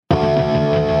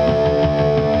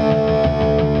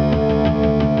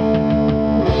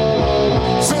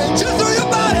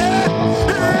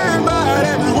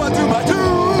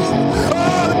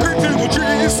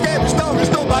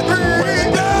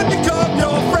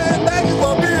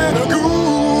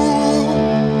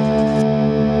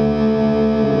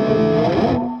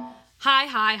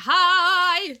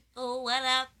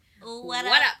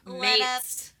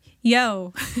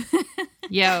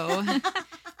Yo.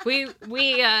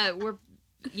 We're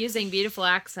using beautiful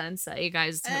accents that you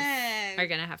guys are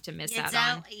gonna have to miss out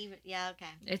on. Yeah, okay.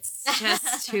 It's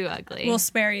just too ugly. We'll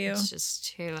spare you. It's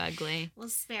just too ugly. We'll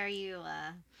spare you.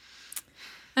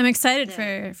 I'm excited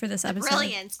for this episode.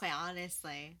 Brilliance, quite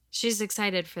honestly. She's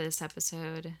excited for this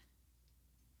episode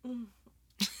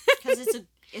Because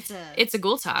it's a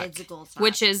Ghoul Talk. It's a Ghoul Talk,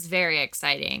 which is very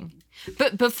exciting.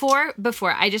 But before,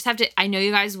 I just have to. I know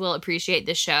you guys will appreciate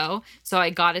the show, so I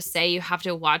gotta say you have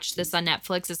to watch this on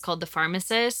Netflix. It's called The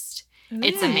Pharmacist. Ooh.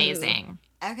 It's amazing.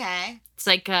 Okay. It's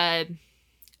like a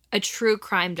true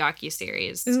crime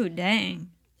docuseries. Ooh, dang.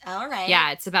 All right.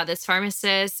 Yeah, it's about this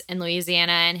pharmacist in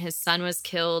Louisiana, and his son was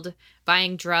killed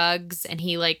buying drugs, and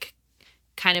he like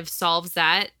kind of solves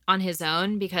that on his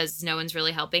own because no one's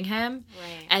really helping him.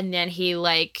 Right. And then he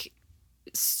like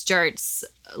starts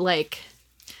like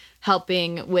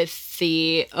helping with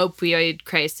the opioid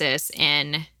crisis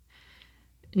in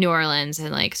New Orleans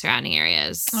and like surrounding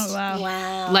areas. Oh, wow.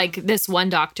 Wow. Like this one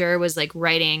doctor was like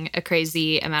writing a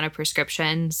crazy amount of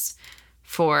prescriptions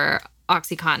for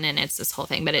OxyContin, and it's this whole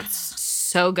thing, but it's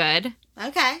so good.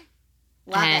 Okay.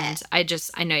 Love and it.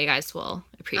 I know you guys will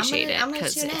appreciate it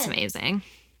because it's amazing.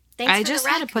 Thanks I for just the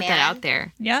had to rec, put man. that out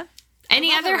there. Yeah. Any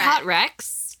love other a rec. hot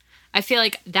recs? I feel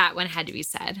like that one had to be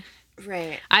said.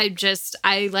 Right.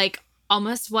 I like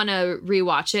almost want to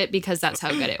rewatch it because that's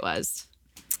how good it was.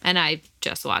 And I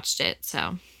just watched it,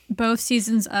 so. Both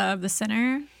seasons of The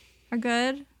Sinner are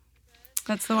good.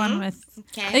 That's the one with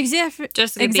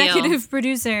Jessica executive Biel.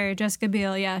 producer Jessica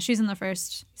Biel. Yeah, she's in the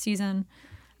first season.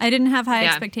 I didn't have high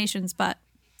expectations, but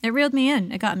it reeled me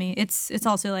in. It got me. It's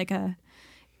also like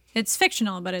it's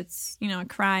fictional, but it's, you know, a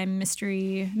crime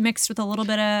mystery mixed with a little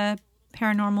bit of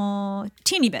paranormal,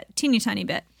 teeny tiny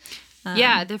bit.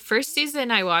 Yeah, the first season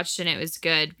I watched and it was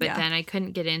good, but then I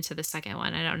couldn't get into the second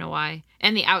one. I don't know why.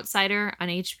 And The Outsider on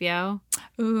HBO.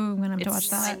 Ooh, I'm gonna have to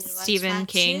watch that. Stephen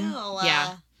King.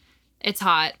 Yeah. It's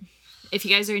hot. If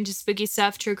you guys are into spooky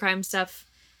stuff, true crime stuff,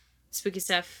 spooky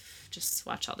stuff, just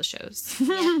watch all the shows.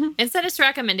 Yeah. And send us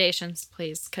recommendations,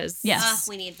 please, because yes,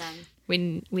 we need them.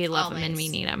 We love them and we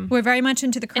need them. We're very much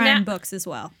into the crime books as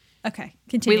well. Okay,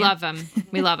 continue. We love them.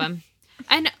 We love them.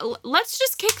 And let's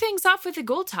just kick things off with the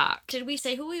Ghoul Talk. Did we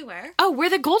say who we were? Oh,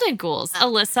 we're the Golden Ghouls.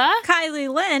 Alyssa.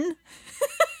 Kylie Lynn.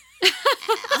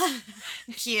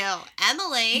 Cute.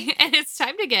 Emily. And it's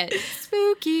time to get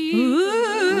spooky.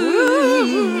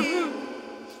 Ooh.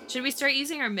 Should we start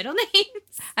using our middle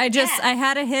names? I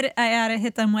had to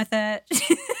hit them with it.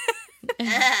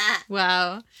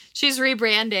 Wow. She's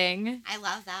rebranding. I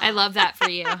love that. I love that for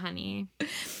you, honey.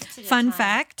 Fun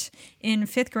fact, in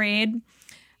 5th grade,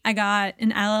 I got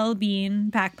an LL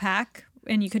Bean backpack,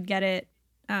 and you could get it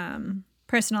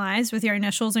personalized with your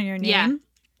initials or your name.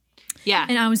 Yeah.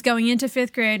 And I was going into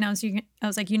 5th grade, and I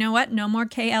was like, you know what? No more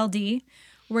KLD.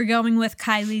 We're going with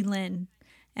Kylie Lynn.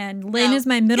 And Lynn is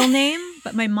my middle name,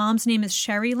 but my mom's name is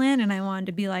Sherry Lynn, and I wanted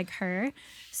to be like her.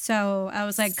 So I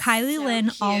was like, Kylie Lynn,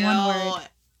 cute. all one word.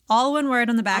 All one word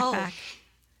on the backpack.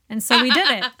 And so we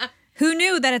did it. Who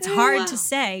knew that it's hard to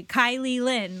say? Kylie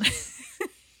Lynn.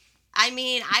 I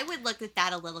mean, I would look at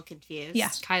that a little confused. Yeah.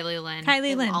 Kylie Lynn.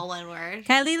 Kylie Lynn. All one word.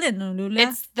 Kylie Lynn. Lula.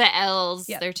 It's the L's.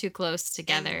 Yep. They're too close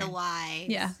together. And the Y.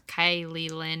 Yeah.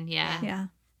 Kylie Lynn, yeah. Yeah.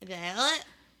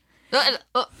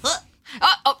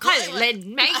 Kylie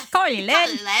Lynn, mate. Kylie Lynn.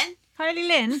 Kylie Lynn. Kylie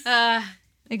Lynn.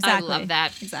 Exactly. I love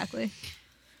that. Exactly.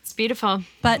 It's beautiful.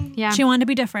 But Yeah. she wanted to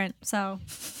be different, so.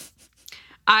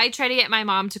 I tried to get my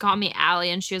mom to call me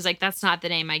Allie, and she was like, that's not the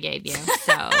name I gave you.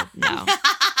 So, no.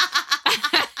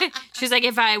 She was like,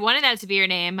 if I wanted that to be your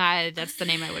name, that's the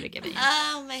name I would have given you.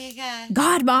 Oh, my God.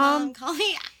 God, Mom. Call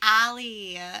me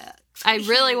Allie. I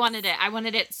really wanted it. I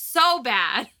wanted it so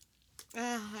bad.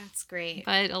 Oh, that's great.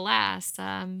 But alas.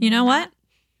 You know what?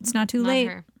 It's not too not late.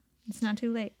 her. It's not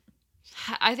too late.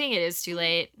 I think it is too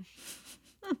late.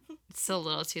 It's still a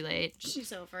little too late.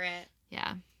 She's over it.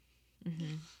 Yeah.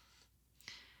 Mm-hmm.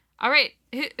 All right.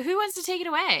 Who wants to take it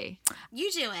away?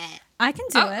 You do it. I can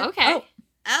do it. Okay. Oh,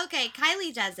 Okay,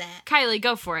 Kylie does it. Kylie,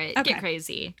 go for it. Okay. Get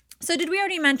crazy. so did we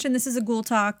already mention this is a Ghoul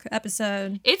Talk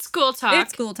episode? It's Ghoul Talk.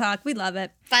 It's Ghoul Talk. We love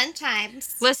it. Fun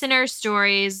times. Listener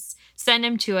stories. Send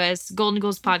them to us.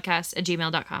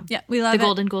 goldenghouls@gmail.com. Yeah, we love The it.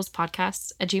 Golden Ghouls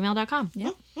Podcast@gmail.com.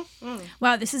 Yeah.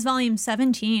 Wow, this is volume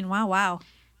 17. Wow.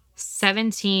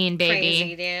 17, baby. Crazy,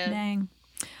 dude. Dang.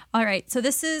 All right, so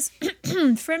this is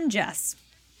from Jess.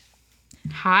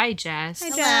 Hi, Jess. Hi,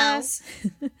 Hello. Jess.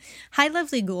 Hi,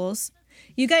 lovely ghouls.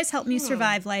 You guys helped me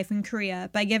survive life in Korea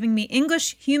by giving me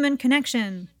English human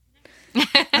connection.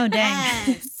 Oh, dang.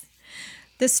 Yes.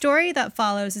 The story that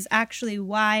follows is actually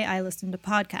why I listen to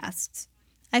podcasts.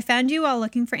 I found you while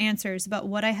looking for answers about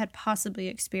what I had possibly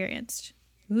experienced.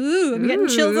 Ooh, I'm getting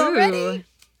chills already.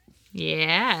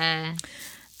 Yeah.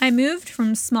 I moved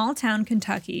from small town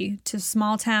Kentucky to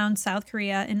small town South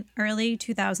Korea in early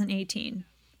 2018.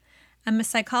 I'm a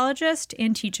psychologist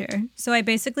and teacher, so I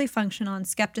basically function on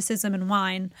skepticism and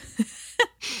wine.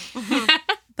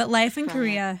 But life in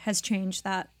Korea has changed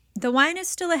that. The wine is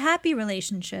still a happy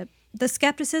relationship. The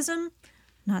skepticism,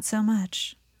 not so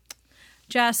much.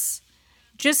 Jess,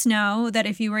 just know that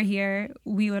if you were here,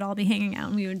 we would all be hanging out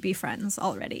and we would be friends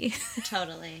already.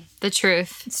 Totally. The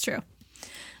truth. It's true.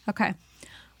 Okay.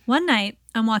 One night,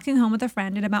 I'm walking home with a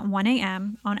friend at about 1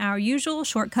 a.m. on our usual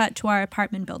shortcut to our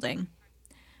apartment building.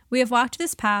 We have walked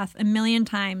this path a million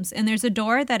times, and there's a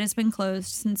door that has been closed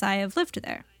since I have lived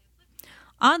there.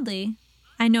 Oddly,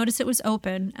 I noticed it was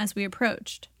open as we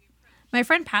approached. My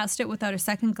friend passed it without a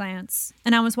second glance,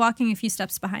 and I was walking a few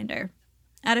steps behind her.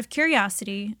 Out of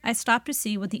curiosity, I stopped to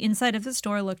see what the inside of the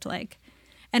store looked like,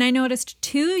 and I noticed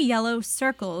 2 yellow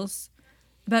circles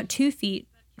about 2 feet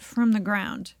from the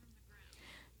ground.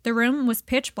 The room was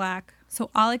pitch black, so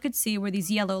all I could see were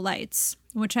these yellow lights,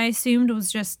 which I assumed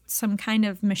was just some kind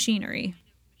of machinery.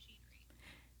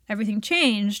 Everything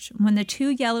changed when the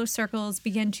 2 yellow circles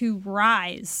began to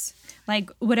rise, like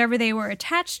whatever they were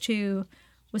attached to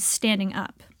was standing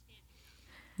up.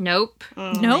 Nope.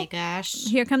 Oh Nope. my gosh.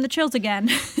 Here come the chills again.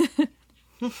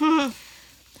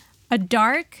 A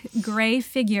dark gray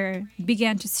figure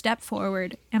began to step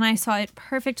forward, and I saw it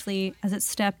perfectly as it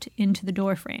stepped into the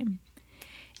doorframe.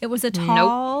 It was a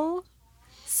tall,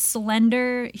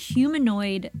 slender,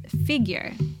 humanoid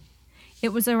figure. It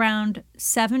was around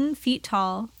 7 feet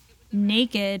tall,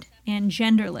 naked, and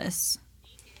genderless.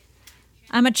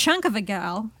 I'm a chunk of a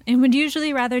gal and would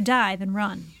usually rather die than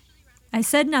run. I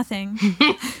said nothing.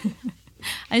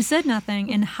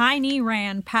 And high knee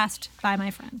ran past by my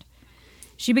friend.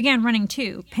 She began running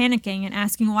too, panicking and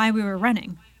asking why we were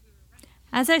running.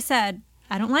 As I said,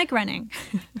 I don't like running.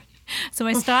 So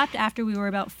I stopped after we were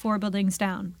about 4 buildings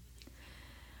down.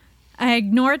 I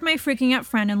ignored my freaking out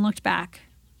friend and looked back.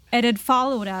 It had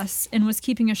followed us and was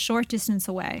keeping a short distance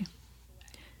away.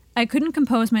 I couldn't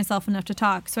compose myself enough to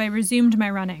talk, so I resumed my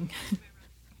running.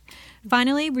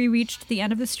 Finally, we reached the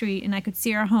end of the street and I could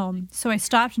see our home, so I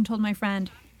stopped and told my friend,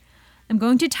 I'm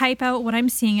going to type out what I'm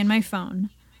seeing in my phone,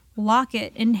 lock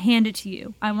it, and hand it to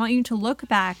you. I want you to look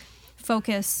back,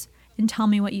 focus, and tell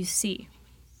me what you see.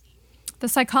 The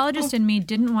psychologist in me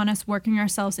didn't want us working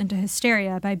ourselves into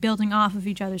hysteria by building off of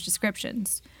each other's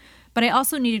descriptions, but I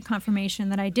also needed confirmation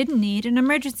that I didn't need an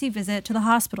emergency visit to the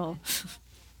hospital.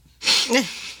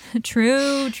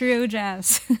 True,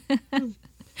 Jess.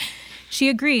 She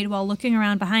agreed while looking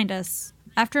around behind us.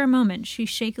 After a moment, she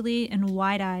shakily and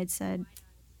wide-eyed said,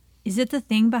 Is it the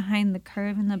thing behind the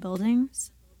curve in the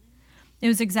buildings? It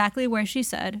was exactly where she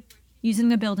said, using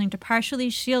the building to partially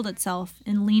shield itself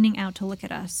and leaning out to look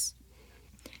at us.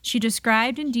 She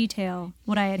described in detail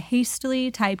what I had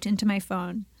hastily typed into my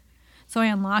phone, so I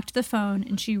unlocked the phone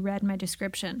and she read my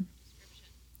description.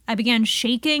 I began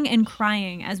shaking and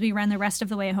crying as we ran the rest of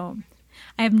the way home.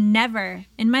 I have never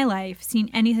in my life seen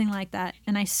anything like that,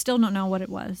 and I still don't know what it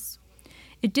was.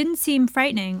 It didn't seem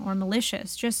frightening or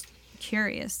malicious, just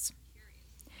curious.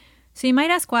 So you might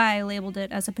ask why I labeled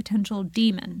it as a potential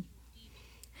demon.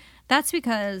 That's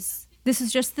because this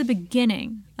is just the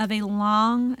beginning of a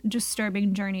long,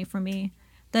 disturbing journey for me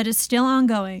that is still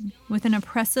ongoing with an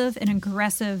oppressive and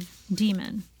aggressive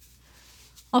demon.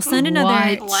 I'll send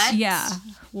another... What? Yeah.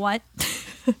 What?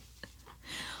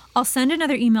 I'll send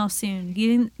another email soon,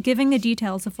 giving the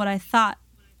details of what I thought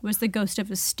was the ghost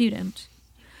of a student,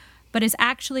 but is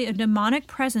actually a demonic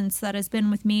presence that has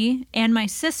been with me and my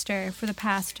sister for the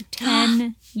past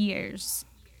 10 years.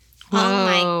 Oh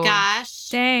my gosh.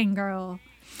 Dang, girl.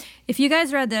 If you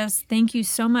guys read this, thank you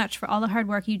so much for all the hard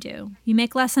work you do. You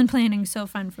make lesson planning so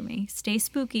fun for me. Stay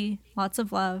spooky. Lots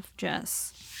of love,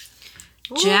 Jess.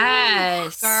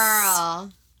 Jess.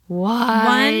 Girl. What?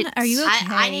 One, are you okay?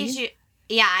 I need you.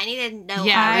 Yeah, I need to know.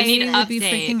 Yeah, we need I would be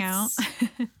updates. freaking out.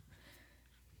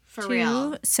 For 2,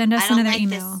 real. send us I don't another like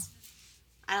email. this.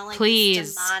 I don't like Please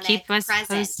this demonic keep us presence.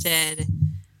 posted.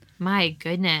 My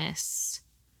goodness.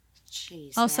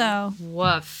 Jeez, Also, man.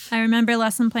 Woof. I remember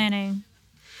lesson planning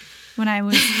when I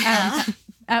was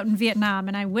out in Vietnam,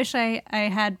 and I wish I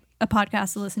had a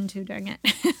podcast to listen to during it.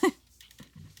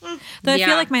 Though I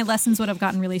feel like my lessons would have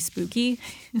gotten really spooky.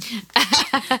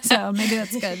 So maybe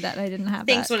that's good that I didn't have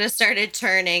Things that. would have started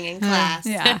turning in class.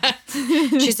 Yeah.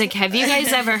 She's like, have you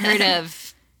guys ever heard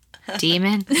of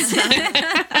demons?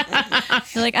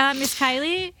 They're like, Miss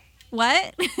Kylie,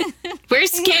 What? We're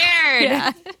scared.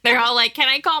 Yeah. They're all like, can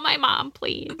I call my mom,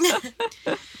 please?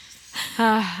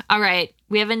 All right.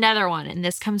 We have another one, and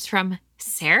this comes from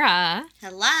Sarah.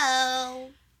 Hello.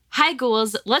 Hi,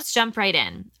 ghouls. Let's jump right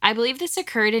in. I believe this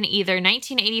occurred in either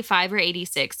 1985 or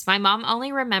 86. My mom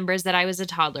only remembers that I was a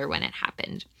toddler when it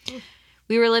happened.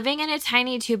 We were living in a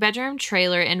tiny 2-bedroom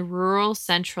trailer in rural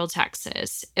central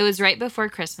Texas. It was right before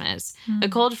Christmas. A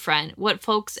cold front, what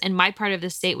folks in my part of the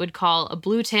state would call a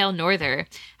blue-tail norther,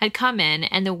 had come in,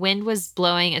 and the wind was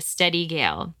blowing a steady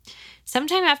gale.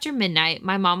 Sometime after midnight,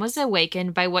 my mom was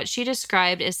awakened by what she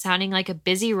described as sounding like a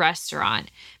busy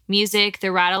restaurant. Music,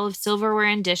 the rattle of silverware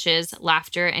and dishes,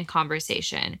 laughter, and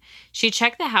conversation. She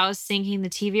checked the house, thinking the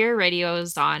TV or radio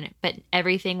was on, but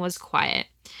everything was quiet.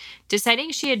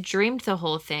 Deciding she had dreamed the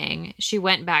whole thing, she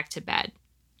went back to bed.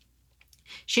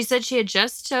 She said she had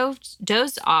just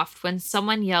dozed off when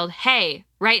someone yelled, "Hey,"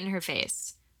 right in her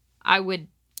face. I would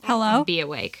be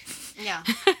awake. Yeah.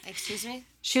 Excuse me?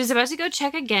 She was about to go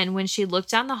check again when she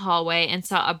looked down the hallway and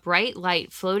saw a bright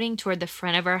light floating toward the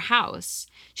front of our house.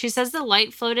 She says the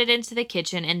light floated into the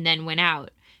kitchen and then went out.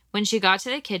 When she got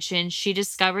to the kitchen, she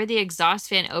discovered the exhaust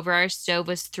fan over our stove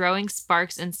was throwing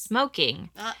sparks and smoking.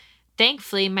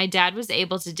 Thankfully, my dad was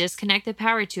able to disconnect the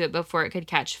power to it before it could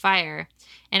catch fire.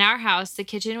 In our house, the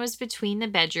kitchen was between the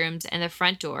bedrooms and the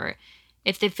front door.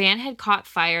 If the fan had caught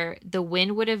fire, the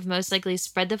wind would have most likely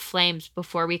spread the flames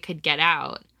before we could get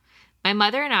out. My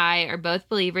mother and I are both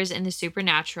believers in the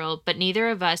supernatural, but neither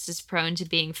of us is prone to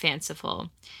being fanciful.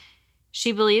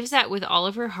 She believes that with all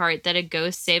of her heart that a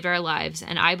ghost saved our lives,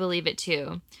 and I believe it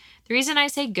too. The reason I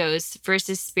say ghost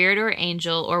versus spirit or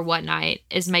angel or whatnot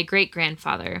is my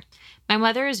great-grandfather. My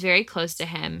mother is very close to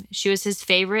him. She was his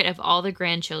favorite of all the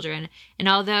grandchildren, and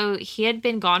although he had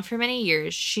been gone for many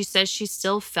years, she says she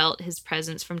still felt his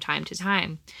presence from time to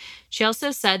time. She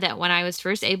also said that when I was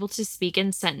first able to speak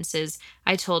in sentences,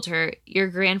 I told her, "Your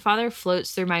grandfather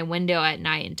floats through my window at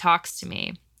night and talks to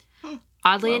me."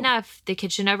 Oddly enough, the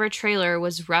kitchen of our trailer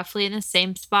was roughly in the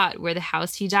same spot where the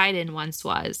house he died in once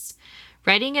was.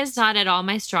 Writing is not at all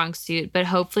my strong suit, but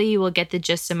hopefully you will get the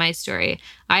gist of my story.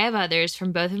 I have others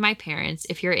from both of my parents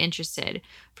if you're interested.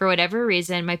 For whatever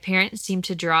reason, my parents seem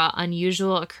to draw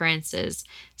unusual occurrences.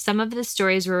 Some of the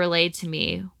stories were relayed to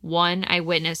me. One I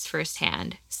witnessed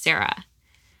firsthand. Sarah.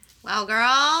 Wow,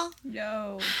 girl.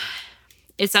 No.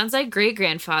 It sounds like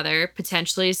great-grandfather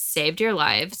potentially saved your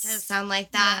lives. It does sound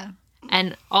like that. Yeah.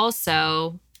 And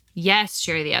also, yes,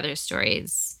 share the other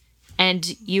stories.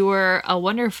 And you were a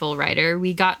wonderful writer.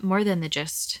 We got more than the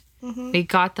gist. Mm-hmm. We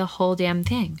got the whole damn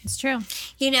thing. It's true.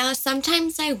 You know,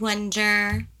 sometimes I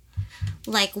wonder,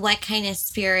 like, what kind of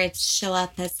spirits show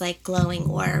up as, like, glowing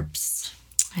orbs.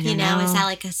 I don't know. Is that,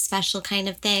 like, a special kind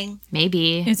of thing?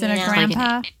 Maybe. Is it a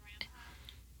grandpa?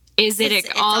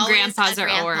 All grandpas are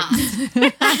orbs?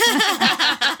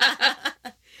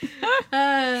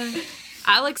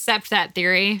 I'll accept that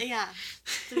theory. Yeah.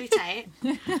 It'll be tight.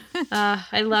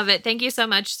 I love it. Thank you so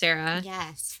much, Sarah.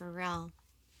 Yes, for real.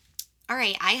 All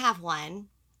right, I have one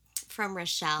from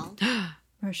Rochelle.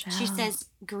 Rochelle. She says,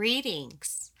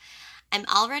 "Greetings. I'm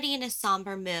already in a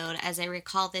somber mood as I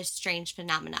recall this strange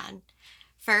phenomenon.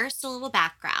 First, a little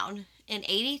background. In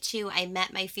 82, I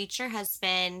met my future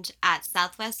husband at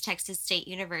Southwest Texas State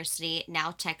University,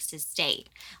 now Texas State.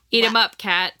 Eat 'em up,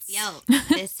 cats. Yo,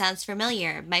 this sounds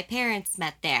familiar. My parents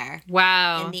met there.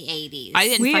 Wow. In the 80s. I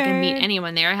didn't fucking meet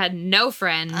anyone there. I had no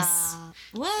friends.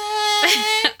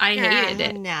 What? I hated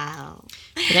it. No.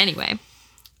 But anyway.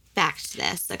 Back to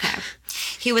this. Okay.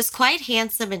 He was quite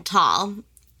handsome and tall.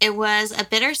 It was a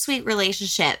bittersweet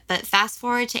relationship, but fast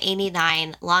forward to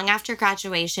 89, long after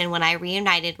graduation when I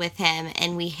reunited with him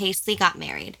and we hastily got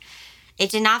married.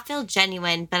 It did not feel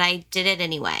genuine, but I did it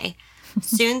anyway.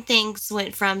 Soon things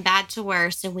went from bad to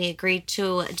worse and we agreed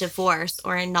to divorce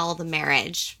or annul the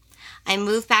marriage. I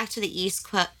moved back to the East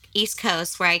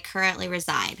Coast where I currently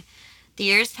reside. The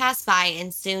years passed by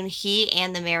and soon he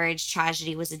and the marriage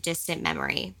tragedy was a distant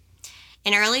memory.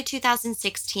 In early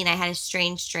 2016, I had a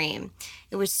strange dream.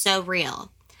 It was so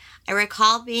real. I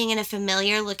recall being in a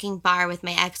familiar-looking bar with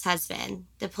my ex-husband.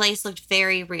 The place looked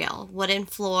very real. Wooden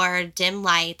floor, dim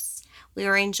lights. We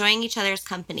were enjoying each other's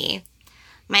company.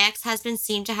 My ex-husband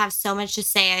seemed to have so much to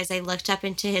say as I looked up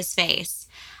into his face.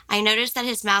 I noticed that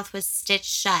his mouth was stitched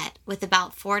shut with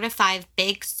about 4 to 5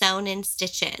 big sewn-in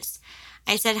stitches.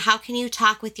 I said, "How can you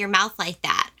talk with your mouth like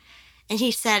that?" And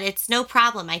he said, "It's no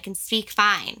problem. I can speak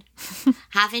fine."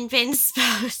 Having been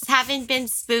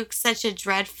spooked such a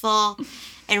dreadful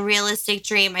and realistic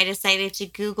dream, I decided to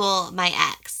Google my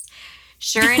ex.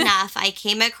 Sure enough, I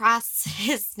came across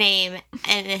his name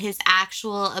and his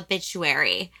actual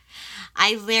obituary.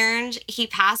 I learned he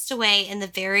passed away in the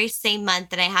very same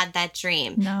month that I had that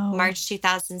dream, March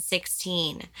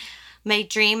 2016. My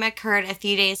dream occurred a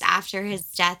few days after his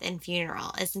death and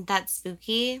funeral. Isn't that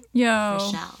spooky? Yo.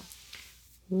 Rochelle.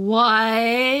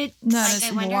 What? That is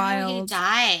I wonder wild. how he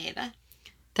died.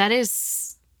 That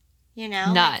is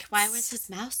nuts. Like, why was his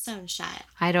mouth sewn shut?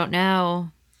 I don't know.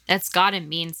 That's gotta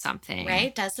mean something.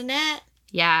 Right? Doesn't it?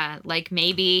 Yeah, like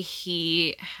maybe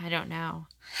I don't know.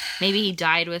 Maybe he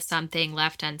died with something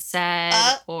left unsaid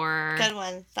or... Good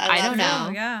one. I don't know.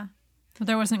 Oh, yeah. But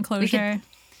there wasn't closure.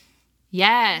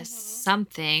 Yes,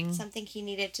 something. Something he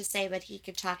needed to say, but he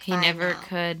could talk He never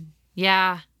could.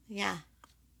 Yeah. Yeah.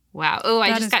 Wow. Oh, I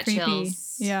That just is got creepy.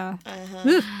 chills. Yeah.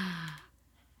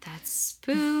 That's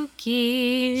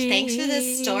spooky. Thanks for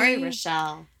this story,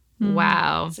 Rochelle.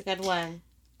 Wow. It's a good one.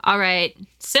 All right.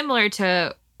 Similar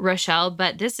to Rochelle,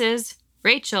 but this is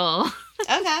Rachel.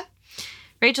 Okay.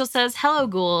 Rachel says, "Hello,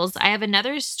 ghouls. I have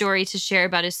another story to share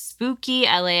about a spooky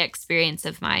LA experience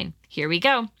of mine. Here we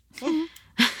go."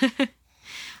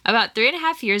 About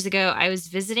 3.5 years ago, I was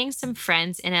visiting some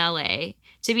friends in LA.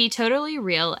 To be totally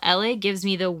real, LA gives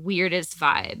me the weirdest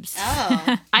vibes.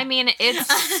 Oh. I mean,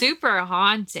 it's super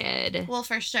haunted. Well,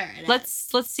 for sure. Let's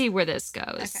see where this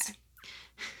goes. Okay.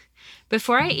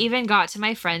 Before I even got to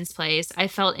my friend's place, I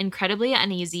felt incredibly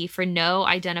uneasy for no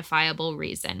identifiable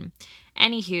reason.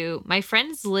 Anywho, my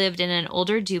friends lived in an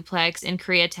older duplex in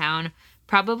Koreatown,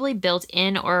 probably built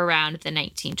in or around the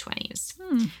 1920s.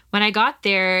 When I got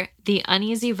there, the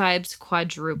uneasy vibes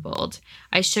quadrupled.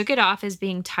 I shook it off as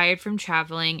being tired from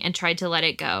traveling and tried to let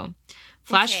it go.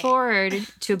 Flash forward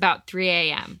to about 3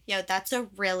 a.m. Yo, that's a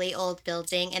really old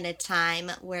building in a time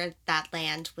where that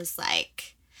land was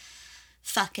like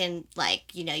fucking like,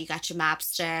 you got your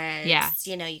mobsters. Yeah.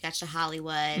 You got your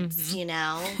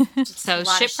Hollywoods, So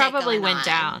shit probably went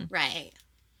down. Right.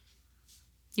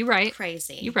 You're right.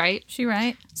 Crazy. You're right. She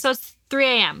right? So it's 3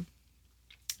 a.m.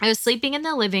 I was sleeping in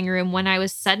the living room when I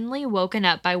was suddenly woken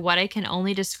up by what I can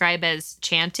only describe as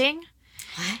chanting.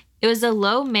 What? It was a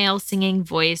low male singing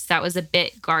voice that was a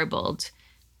bit garbled.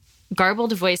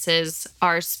 Garbled voices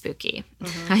are spooky.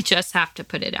 I just have to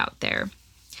put it out there.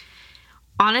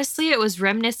 Honestly, it was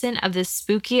reminiscent of the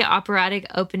spooky operatic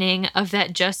opening of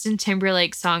that Justin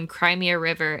Timberlake song, Cry Me a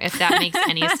River, if that makes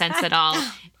any sense at all.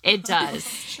 It does.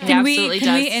 It Can absolutely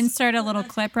does. we insert a little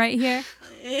clip right here?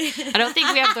 I don't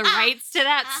think we have the rights to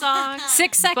that song.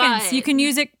 6 seconds. But- You can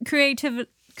use it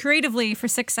creatively for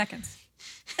 6 seconds.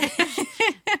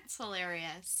 It's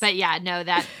hilarious. But yeah, no,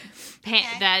 that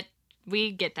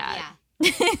we get that.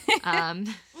 Yeah.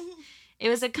 It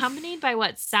was accompanied by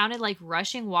what sounded like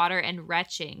rushing water and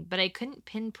retching, but I couldn't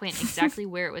pinpoint exactly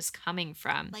where it was coming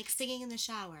from. Like singing in the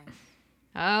shower.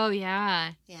 Oh,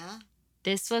 yeah. Yeah.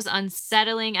 This was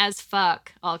unsettling as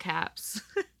fuck, all caps.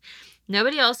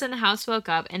 Nobody else in the house woke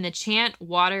up, and the chant,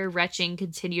 water, retching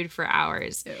continued for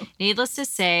hours. Ew. Needless to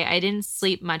say, I didn't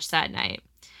sleep much that night.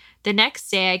 The next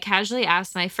day, I casually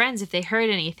asked my friends if they heard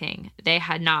anything. They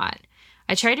had not.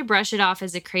 I tried to brush it off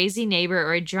as a crazy neighbor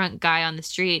or a drunk guy on the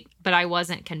street, but I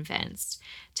wasn't convinced.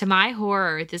 To my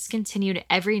horror, this continued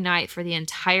every night for the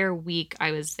entire week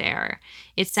I was there.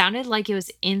 It sounded like it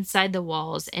was inside the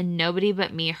walls, and nobody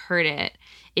but me heard it.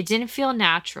 It didn't feel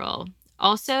natural.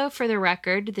 Also, for the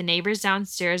record, the neighbors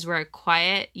downstairs were a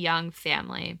quiet, young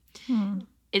family.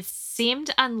 It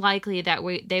seemed unlikely that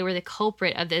they were the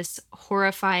culprit of this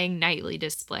horrifying nightly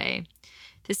display.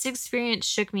 This experience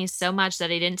shook me so much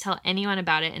that I didn't tell anyone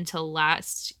about it until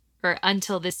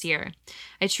this year.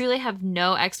 I truly have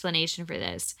no explanation for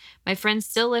this. My friends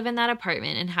still live in that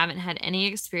apartment and haven't had any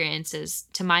experiences,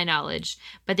 to my knowledge,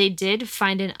 but they did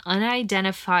find an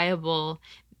unidentifiable,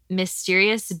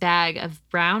 mysterious bag of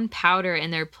brown powder in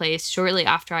their place shortly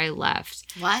after I left.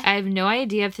 What? I have no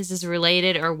idea if this is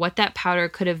related or what that powder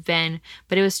could have been,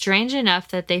 but it was strange enough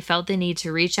that they felt the need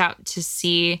to reach out to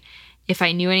see if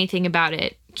I knew anything about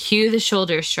it. Cue the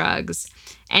shoulder shrugs.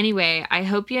 Anyway, I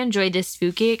hope you enjoyed this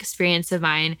spooky experience of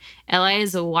mine. LA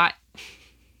is a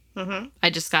I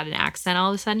just got an accent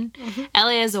all of a sudden.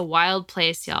 LA is a wild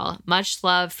place, y'all. Much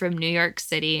love from New York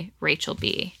City, Rachel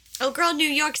B. Oh, girl, New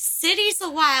York City's a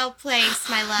wild place,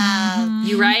 my love.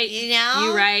 You right? You know?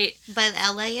 You right. But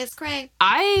LA is great.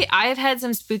 I've had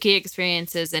some spooky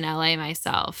experiences in LA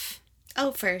myself.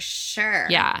 Oh, for sure.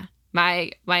 Yeah.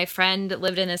 My friend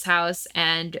lived in this house,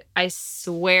 and I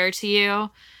swear to you,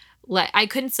 I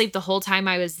couldn't sleep the whole time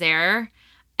I was there.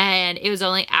 And it was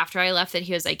only after I left that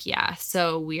he was like, yeah,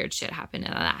 so weird shit happened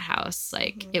in that house.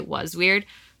 Like, it was weird.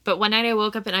 But one night I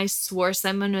woke up and I swore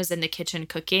someone was in the kitchen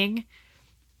cooking.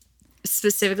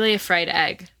 specifically a fried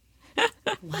egg.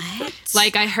 What?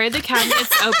 Like, I heard the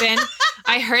cabinets open.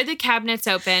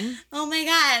 Oh my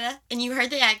God. And you heard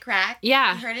the egg crack.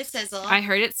 Yeah. You heard it sizzle. I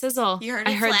heard it sizzle. You heard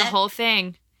it I heard the flip. whole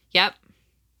thing. Yep.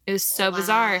 It was so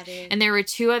bizarre. Dude. And there were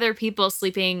 2 other people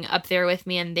sleeping up there with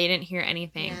me, and they didn't hear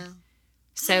anything. Yeah.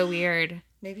 So weird.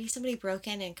 Maybe somebody broke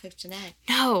in and cooked an egg.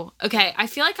 No. Okay. I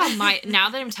feel like I might, now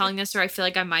that I'm telling this story, I feel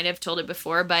like I might have told it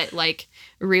before, but like,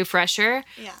 refresher.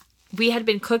 Yeah. We had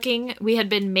been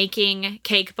making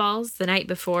cake balls the night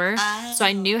before. Oh. So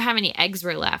I knew how many eggs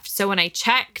were left. So when I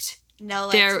checked,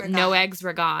 No eggs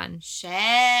were gone.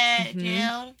 Shit,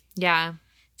 dude. Yeah.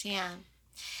 Damn.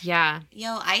 Yeah.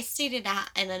 Yo, I stayed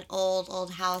in an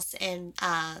old house in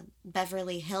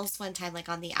Beverly Hills one time, like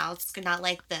on the outskirts, not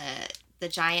like the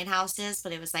giant houses,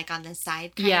 but it was like on the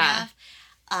side kind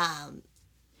of.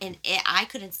 And I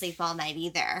couldn't sleep all night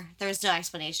either. There was no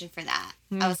explanation for that.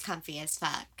 I was comfy as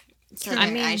fuck. So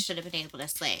I should have been able to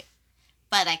sleep.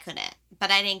 But I couldn't. But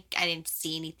I didn't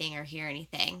see anything or hear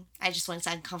anything. I just was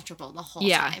uncomfortable the whole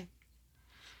time.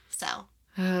 So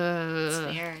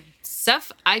it's weird.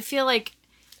 Stuff, I feel like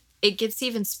it gets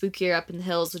even spookier up in the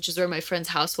hills, which is where my friend's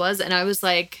house was. And I was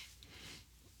like,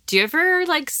 do you ever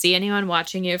like see anyone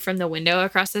watching you from the window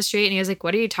across the street? And he was like,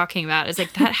 what are you talking about? It's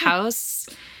like, that house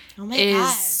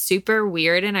is super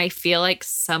weird. And I feel like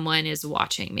someone is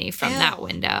watching me from that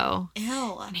window.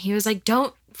 Ew. And he was like,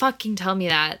 don't fucking tell me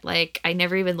that. Like, I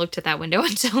never even looked at that window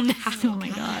until now. Oh my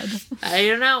God. I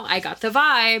don't know. I got the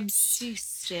vibes.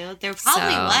 Jeez, dude. There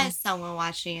probably was someone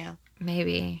watching you.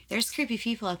 Maybe. There's creepy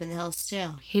people up in the hills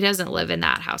too. He doesn't live in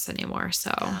that house anymore,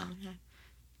 so. Oh, okay.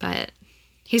 But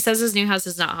he says his new house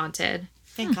is not haunted.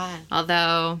 Thank God.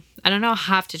 Although, I don't know, I'll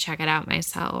have to check it out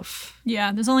myself.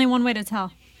 Yeah, there's only one way to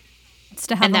tell. It's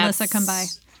to have Alyssa come by.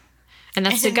 And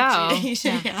that's to go.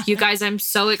 Yeah. You guys, I'm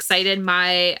so excited.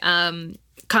 My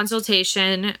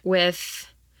consultation with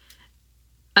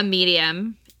a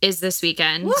medium is this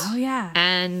weekend. Woo. Oh, yeah.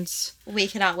 And we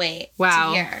cannot wait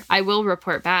to hear. I will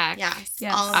report back. Yes.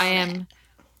 I am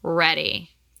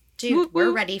ready. Dude,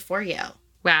 we're ready for you.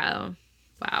 Wow.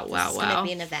 It's going to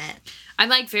be an event. I'm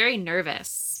like very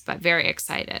nervous, but very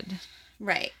excited.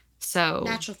 Right. So.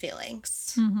 Natural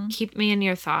feelings. Mm-hmm. Keep me in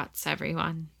your thoughts,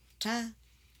 everyone.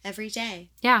 Every day.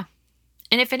 Yeah.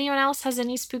 And if anyone else has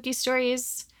any spooky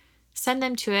stories, send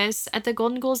them to us at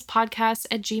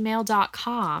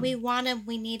thegoldengoalspodcast@gmail.com. We want them,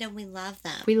 we need them, we love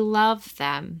them. We love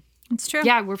them. It's true.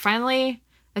 Yeah,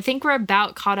 I think we're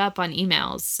about caught up on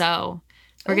emails, so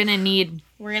we're going to need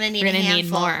a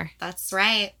handful. More. That's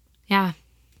right. Yeah.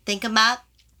 Think them up,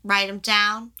 write them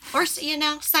down, or, send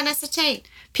us a tape.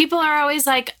 People are always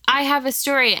like, I have a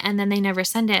story, and then they never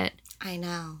send it. I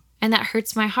know. And that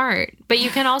hurts my heart. But you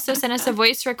can also send us a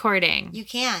voice recording. You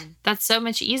can. That's so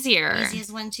much easier. Easy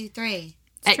as 1, 2, 3.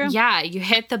 Yeah, you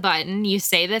hit the button, you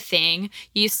say the thing,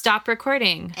 you stop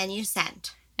recording. And you send.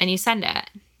 And you send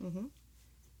it. Mm-hmm.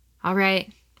 All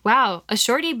right. Wow, a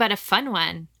shorty but a fun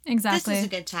one. Exactly. This was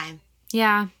a good time.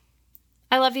 Yeah.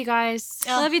 I love you guys.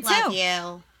 I love you too. Love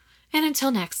you. And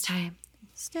until next time,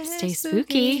 stay spooky.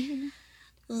 spooky.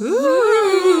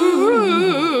 Ooh.